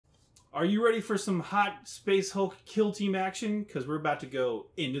Are you ready for some hot Space Hulk kill team action? Because we're about to go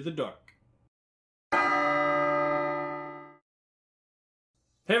into the dark.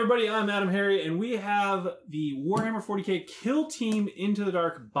 Hey everybody, I'm Adam Harry, and we have the Warhammer 40k Kill Team Into the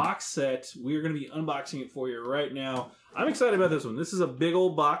Dark box set. We are going to be unboxing it for you right now. I'm excited about this one. This is a big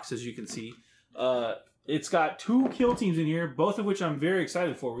old box, as you can see. It's got two kill teams in here, both of which I'm very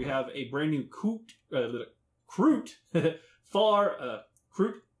excited for. We have a brand new Kroot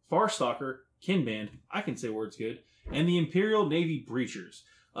Farstalker Kinband. I can say words good. And the Imperial Navy Breachers.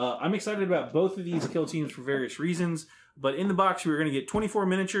 I'm excited about both of these kill teams for various reasons. But in the box, we're going to get 24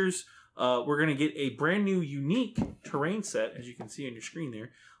 miniatures. We're going to get a brand new unique terrain set, as you can see on your screen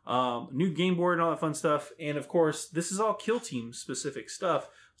there. New game board and all that fun stuff. And of course, this is all kill team specific stuff.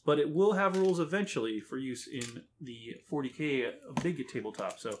 But it will have rules eventually for use in the 40k big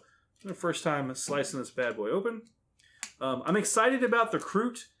tabletop. So, for the first time slicing this bad boy open. I'm excited about the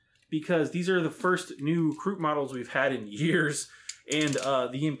Kroot because these are the first new Kroot models we've had in years. And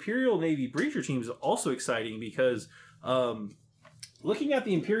the Imperial Navy Breacher team is also exciting because looking at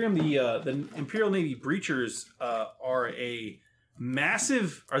the Imperium, the Imperial Navy Breachers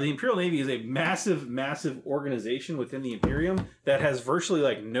the Imperial Navy is a massive organization within the Imperium that has virtually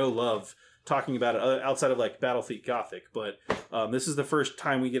like no love talking about it outside of like Battlefleet Gothic. But this is the first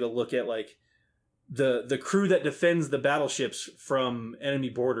time we get a look at like the crew that defends the battleships from enemy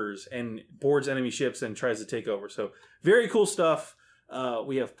borders and boards enemy ships and tries to take over. So very cool stuff.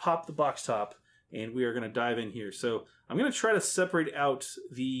 We have popped the box top and we are going to dive in here. So I'm going to try to separate out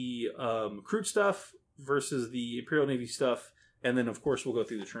the Kroot stuff versus the Imperial Navy stuff. And then, of course, we'll go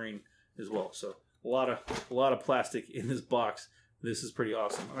through the terrain as well. So a lot of plastic in this box. This is pretty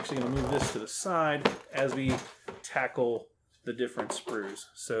awesome. I'm actually going to move this to the side as we tackle the different sprues.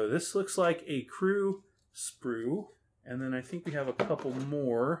 So this looks like a crew sprue. And then I think we have a couple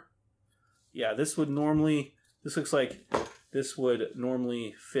more. Yeah, this looks like this would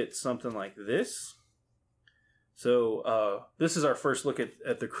normally fit something like this. So this is our first look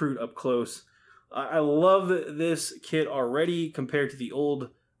at the Kroot up close. I love this kit already compared to the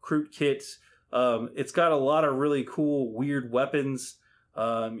old Kroot kits. It's got a lot of really cool, weird weapons.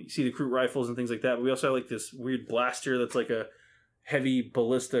 You see the Kroot rifles and things like that. But we also have like this weird blaster that's like a heavy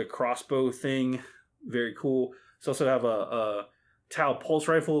ballista crossbow thing. Very cool. We also have a Tau pulse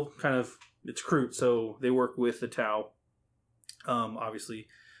rifle. Kind of, it's Kroot, so they work with the Tau, obviously.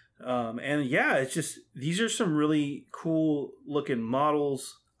 And yeah, it's just, these are some really cool looking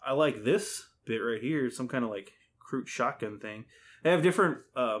models. I like this bit right here, some kind of like Kroot shotgun thing. They have different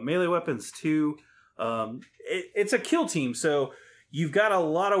melee weapons too. It's a kill team, so you've got a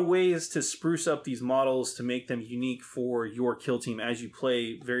lot of ways to spruce up these models to make them unique for your kill team. As you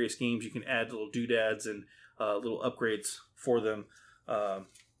play various games, you can add little doodads and little upgrades for them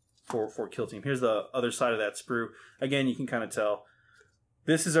for kill team. Here's the other side of that sprue. Again, you can kind of tell.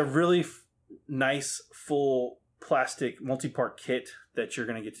 This is a really nice full plastic multi-part kit that you're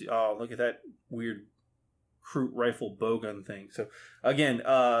going to get to. Oh, look at that weird Kroot rifle bowgun thing. So again,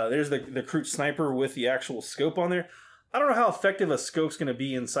 there's the Kroot sniper with the actual scope on there. I don't know how effective a scope's going to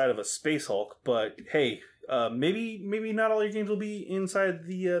be inside of a Space Hulk, but hey, maybe not all your games will be inside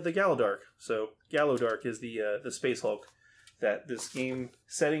the Gallowdark. So Gallowdark is the Space Hulk that this game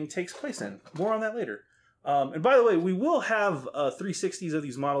setting takes place in. More on that later. And by the way, we will have 360s of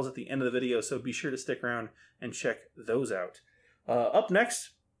these models at the end of the video, so be sure to stick around and check those out. Up next,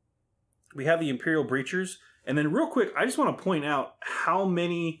 we have the Imperial Breachers. And then real quick, I just want to point out how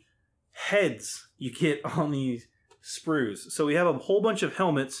many heads you get on these sprues. So we have a whole bunch of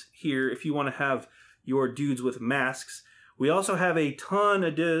helmets here if you want to have your dudes with masks. We also have a ton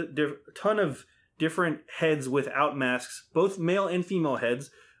of different heads without masks, both male and female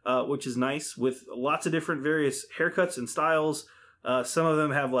heads. Which is nice, with lots of different various haircuts and styles. Some of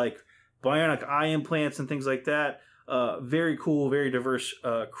them have like bionic eye implants and things like that. Very cool, very diverse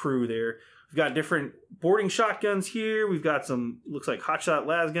crew there. We've got different boarding shotguns here. We've got some, looks like hotshot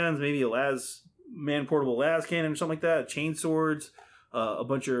las guns, maybe a man-portable las cannon or something like that. Chain swords, a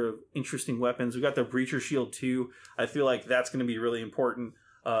bunch of interesting weapons. We've got the breacher shield too. I feel like that's going to be really important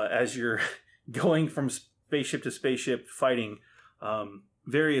as you're going from spaceship to spaceship fighting.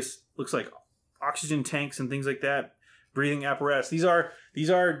 Various, looks like oxygen tanks and things like that, breathing apparatus. These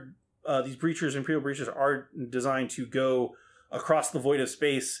breachers, Imperial Breachers, are designed to go across the void of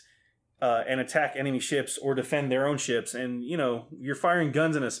space and attack enemy ships or defend their own ships. And you know, you're firing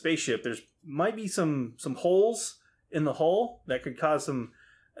guns in a spaceship. There's might be some holes in the hull that could cause some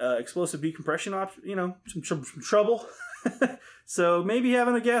explosive decompression, some trouble. So maybe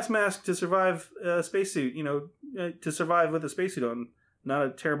having a gas mask to survive a spacesuit, to survive with a spacesuit on not a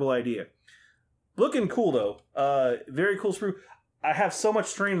terrible idea. Looking cool though. Very cool sprue. I have so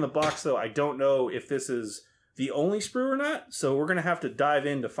much terrain in the box though, I don't know if this is the only sprue or not. So we're gonna have to dive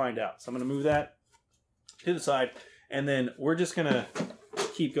in to find out. So I'm gonna move that to the side, and then we're just gonna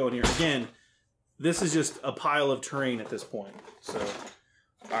keep going here. Again, this is just a pile of terrain at this point. So,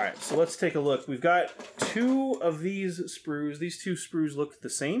 all right, so let's take a look. We've got 2 of these sprues. These 2 sprues look the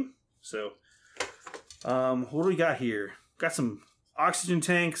same. So, what do we got here? Got some oxygen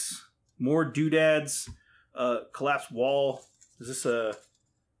tanks, more doodads, collapsed wall. Is this a...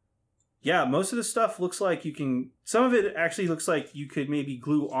 Yeah, most of the stuff looks like you can... Some of it actually looks like you could maybe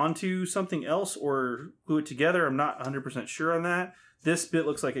glue onto something else or glue it together. I'm not 100% sure on that. This bit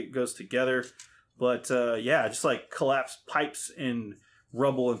looks like it goes together. But yeah, just like collapsed pipes and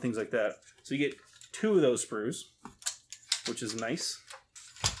rubble and things like that. So you get 2 of those sprues, which is nice.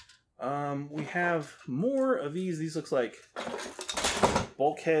 We have more of these. These looks like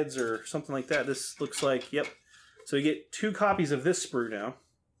bulkheads or something like that. This looks like, yep. So you get 2 copies of this sprue now.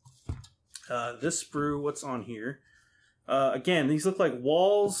 This sprue, what's on here? Again, these look like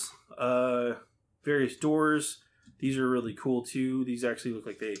walls, various doors. These are really cool too. These actually look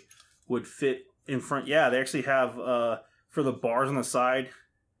like they would fit in front. Yeah, they actually have, for the bars on the side,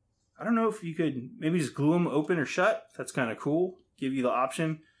 I don't know if you could maybe just glue them open or shut. That's kind of cool. Give you the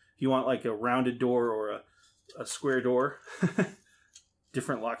option if you want like a rounded door or a square door.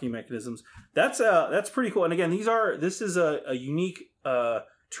 Different locking mechanisms. That's pretty cool. And again, this is a unique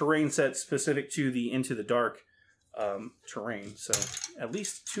terrain set specific to the Into the Dark terrain. So at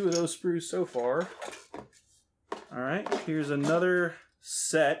least 2 of those sprues so far. All right, here's another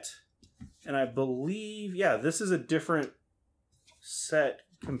set. And I believe, yeah, this is a different set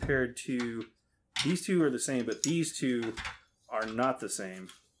compared to... These 2 are the same, but these 2 are not the same.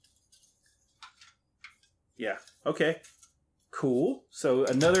 Yeah, okay. Cool. So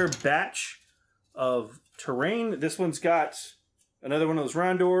another batch of terrain. This one's got another one of those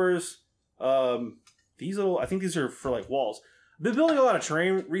round doors. These little, I think these are for like walls. I've been building a lot of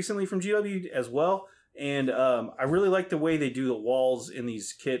terrain recently from GW as well. And I really like the way they do the walls in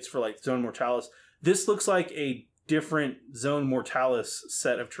these kits for like Zone Mortalis. This looks like a different Zone Mortalis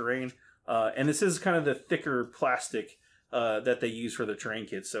set of terrain. And this is kind of the thicker plastic that they use for the terrain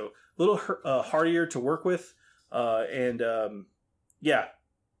kits. So a little hardier to work with. Yeah,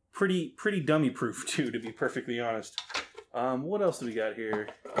 pretty dummy proof too, to be perfectly honest. What else do we got here?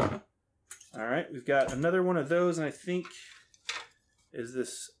 All right, we've got another one of those, and I think, is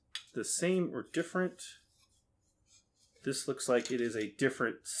this the same or different? This looks like it is a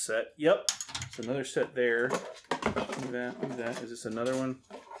different set. Yep, it's another set there. Look at that. Is this another one?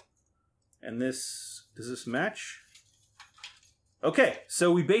 And this, does this match? Okay,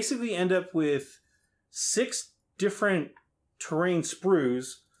 so we basically end up with 6 different terrain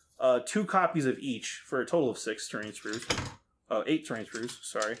sprues, 2 copies of each for a total of 6 terrain sprues. 8 terrain sprues,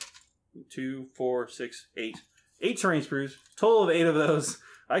 sorry. 2, 4, 6, 8. 8 terrain sprues, total of 8 of those.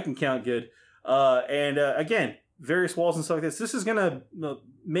 I can count good. Again, various walls and stuff like this. This is going to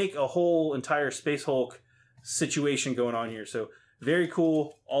make a whole entire Space Hulk situation going on here. So very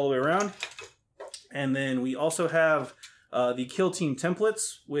cool all the way around. And then we also have the Kill Team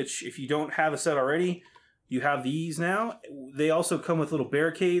templates, which if you don't have a set already, you have these now. They also come with little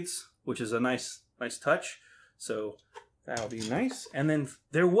barricades, which is a nice touch. So that'll be nice. And then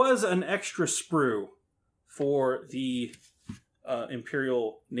there was an extra sprue for the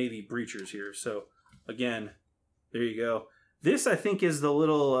Imperial Navy breachers here. So again, there you go. This I think is the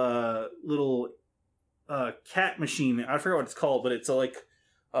little cat machine. I forget what it's called, but it's like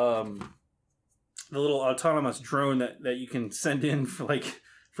the little autonomous drone that you can send in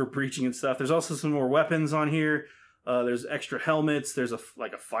for breaching and stuff. There's also some more weapons on here. There's extra helmets. There's a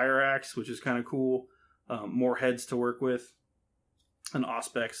fire axe, which is kind of cool. More heads to work with, and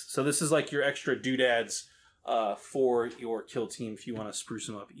auspex. So this is like your extra doodads for your kill team if you want to spruce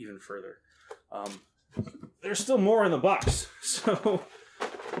them up even further. There's still more in the box, so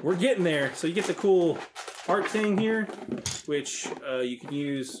we're getting there. So you get the cool art thing here, which you can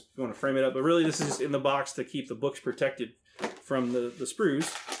use if you want to frame it up. But really, this is just in the box to keep the books protected from the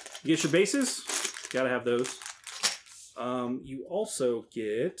sprues. You get your bases. Gotta have those. You also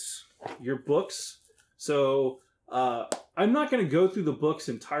get your books. So I'm not going to go through the books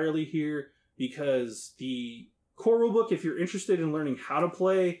entirely here because the core rulebook, if you're interested in learning how to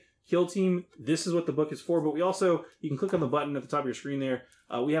play Kill Team, this is what the book is for. But we also, you can click on the button at the top of your screen there.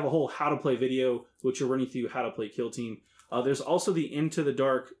 We have a whole how to play video, which will run you through how to play Kill Team. There's also the Into the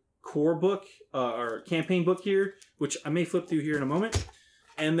Dark core book, or campaign book here, which I may flip through here in a moment.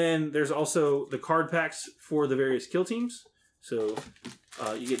 And then there's also the card packs for the various kill teams. So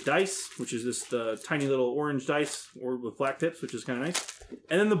you get dice, which is this the tiny little orange dice or with black tips, which is kind of nice.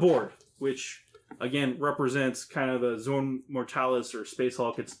 And then the board, which again represents kind of a Zone Mortalis or Space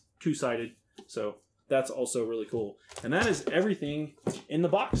Hulk. It's two-sided, so that's also really cool. And that is everything in the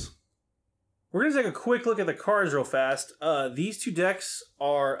box. We're going to take a quick look at the cards real fast. These two decks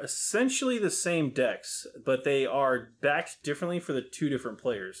are essentially the same decks, but they are backed differently for the two different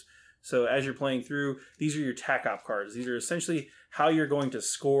players. So as you're playing through, these are your TAC-OP cards. These are essentially how you're going to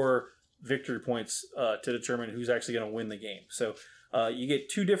score victory points to determine who's actually going to win the game. So you get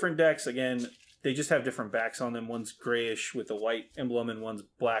two different decks. Again, they just have different backs on them. One's grayish with a white emblem and one's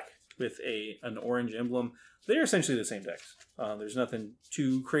black with an orange emblem. They're essentially the same decks. There's nothing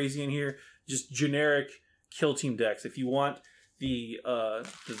too crazy in here. Just generic kill team decks. If you want the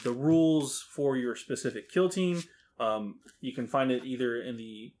rules for your specific kill team, you can find it either in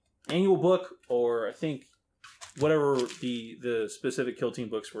the annual book or I think whatever the specific kill team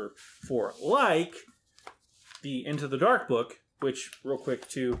books were for, like the Into the Dark book, which real quick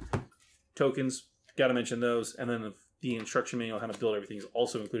too, tokens, got to mention those, and then the instruction manual on how to build everything is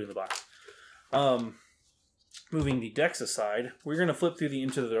also included in the box. Moving the decks aside, we're going to flip through the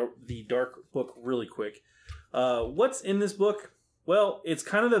Into the Dark book really quick. What's in this book? Well, it's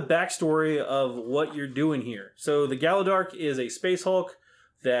kind of the backstory of what you're doing here. So the Gallowdark is a Space Hulk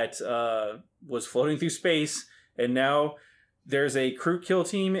that was floating through space, and now there's a Kroot kill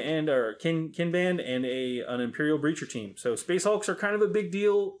team and or kin band and an Imperial Breacher team. So Space Hulks are kind of a big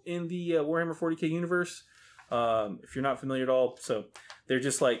deal in the Warhammer 40k universe. If you're not familiar at all, so they're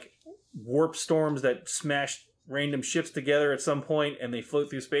just like warp storms that smash random ships together at some point, and they float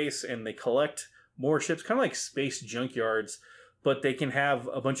through space and they collect more ships, kind of like space junkyards, but they can have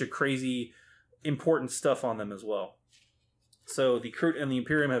a bunch of crazy important stuff on them as well. So the Kroot and the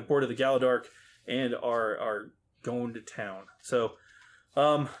Imperium have boarded the Gallowdark and are going to town. So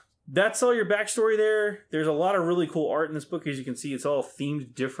that's all your backstory there. There's a lot of really cool art in this book. As you can see, it's all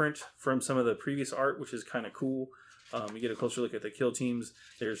themed different from some of the previous art, which is kind of cool. You get a closer look at the kill teams.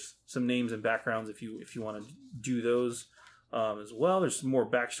 There's some names and backgrounds if you want to do those as well. There's some more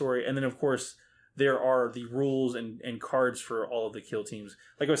backstory. And then, of course, there are the rules and cards for all of the kill teams.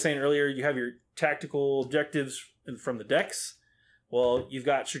 Like I was saying earlier, you have your tactical objectives from the decks. Well, you've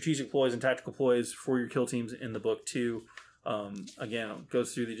got strategic ploys and tactical ploys for your kill teams in the book too. Again, it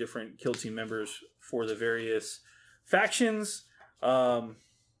goes through the different kill team members for the various factions. How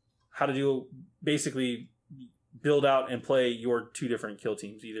to do basically build out and play your two different kill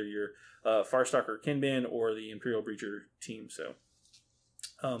teams, either your Farstalker Kinband or the Imperial Breacher team. So,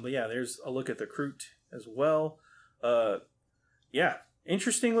 but yeah, there's a look at the Kroot as well. Yeah,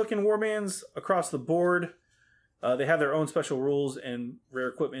 interesting looking warbands across the board. They have their own special rules and rare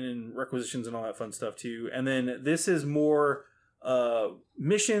equipment and requisitions and all that fun stuff too. And then this is more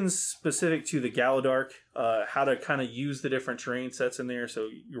missions specific to the Gallowdark, how to kind of use the different terrain sets in there. So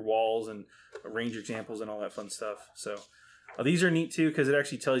your walls and range examples and all that fun stuff. So these are neat too, because it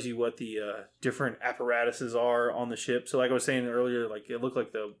actually tells you what the different apparatuses are on the ship. So like I was saying earlier, like it looked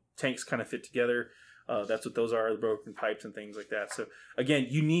like the tanks kind of fit together. That's what those are, the broken pipes and things like that. So again,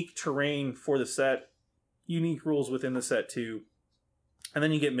 unique terrain for the set. Unique rules within the set too, and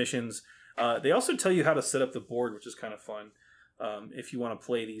then you get missions. They also tell you how to set up the board, which is kind of fun if you want to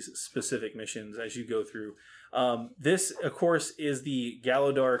play these specific missions as you go through. This, of course, is the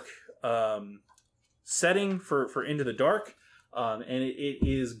Gallowdark setting for Into the Dark, and it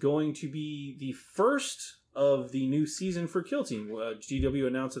is going to be the first of the new season for Kill Team. GW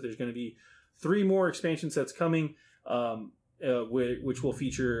announced that there's going to be 3 more expansion sets coming, which will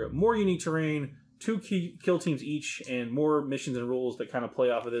feature more unique terrain, 2 kill teams each, and more missions and rules that kind of play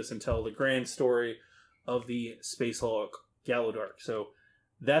off of this and tell the grand story of the Space Hulk Gallowdark. So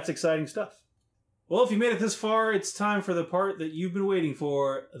that's exciting stuff. Well, if you made it this far, it's time for the part that you've been waiting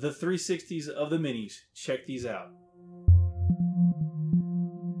for, the 360s of the minis. Check these out.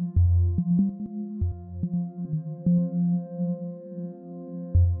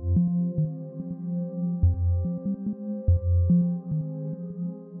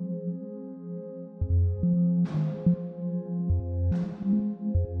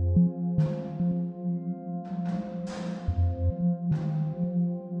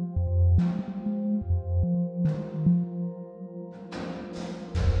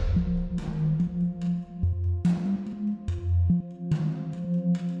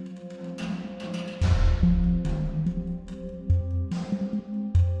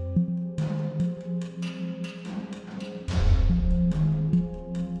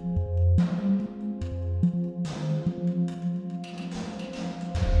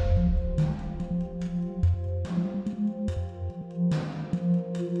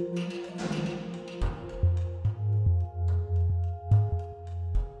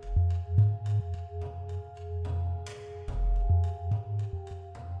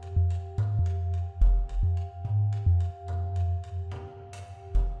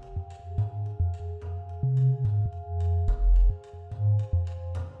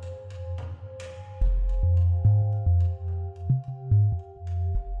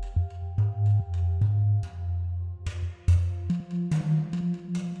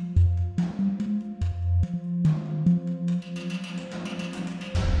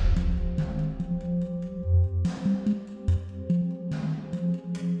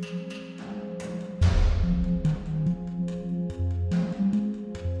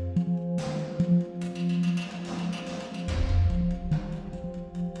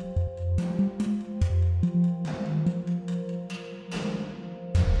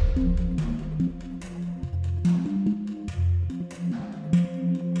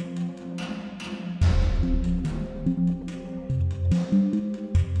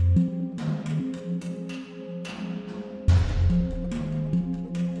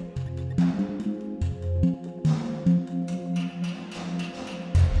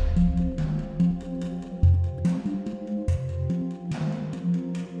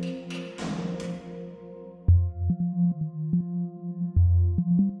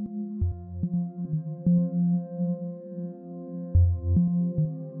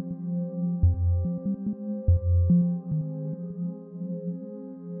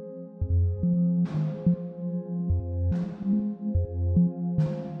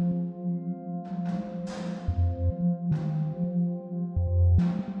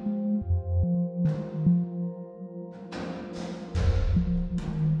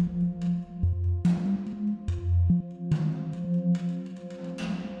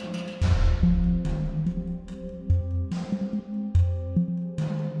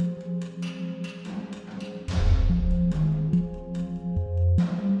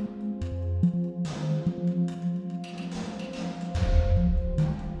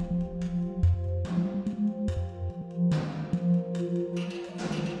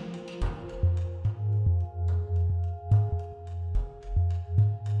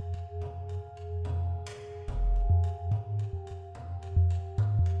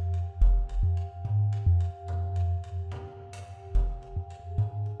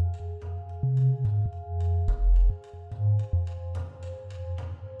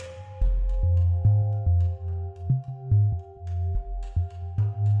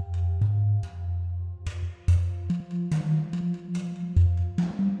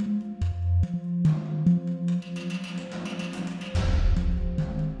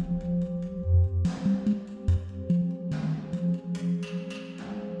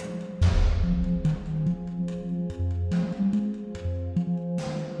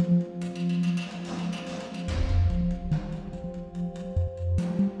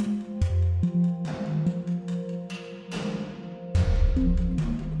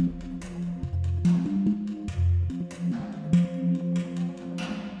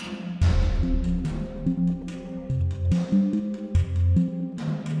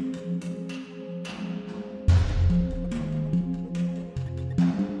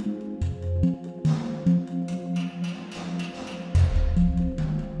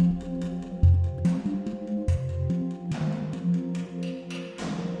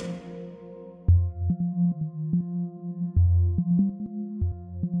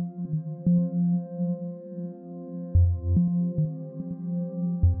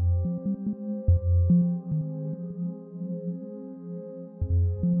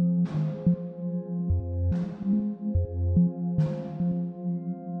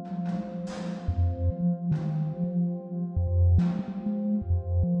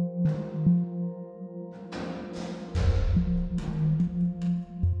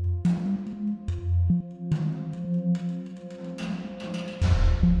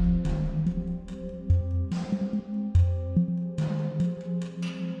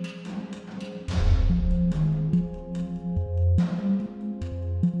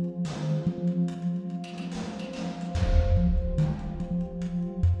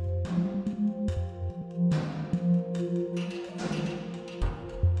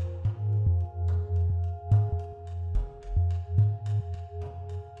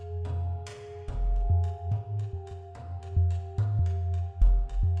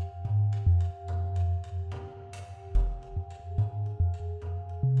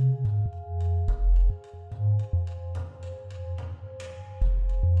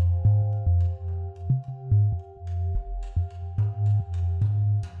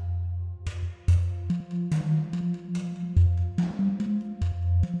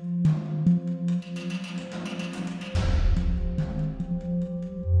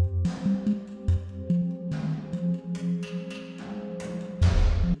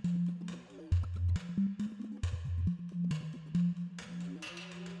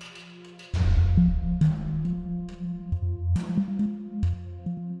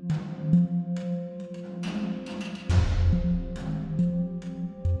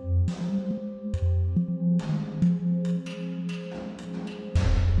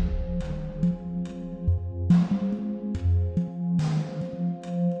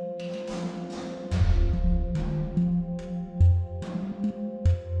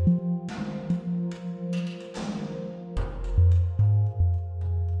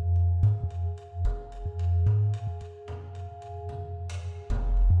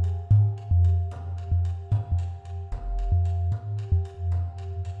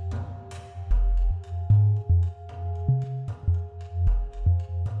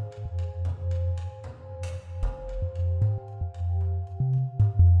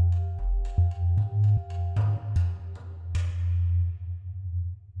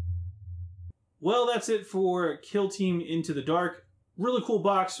 Well, that's it for Kill Team Into the Dark. Really cool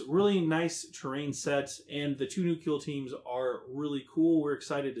box, really nice terrain sets, and the 2 new kill teams are really cool. We're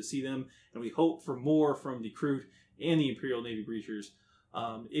excited to see them, and we hope for more from the Kroot and the Imperial Navy Breachers.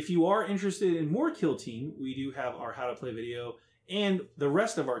 If you are interested in more kill team, we do have our how to play video and the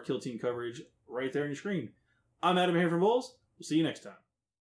rest of our kill team coverage right there on your screen. I'm Adam here from Bulls. We'll see you next time.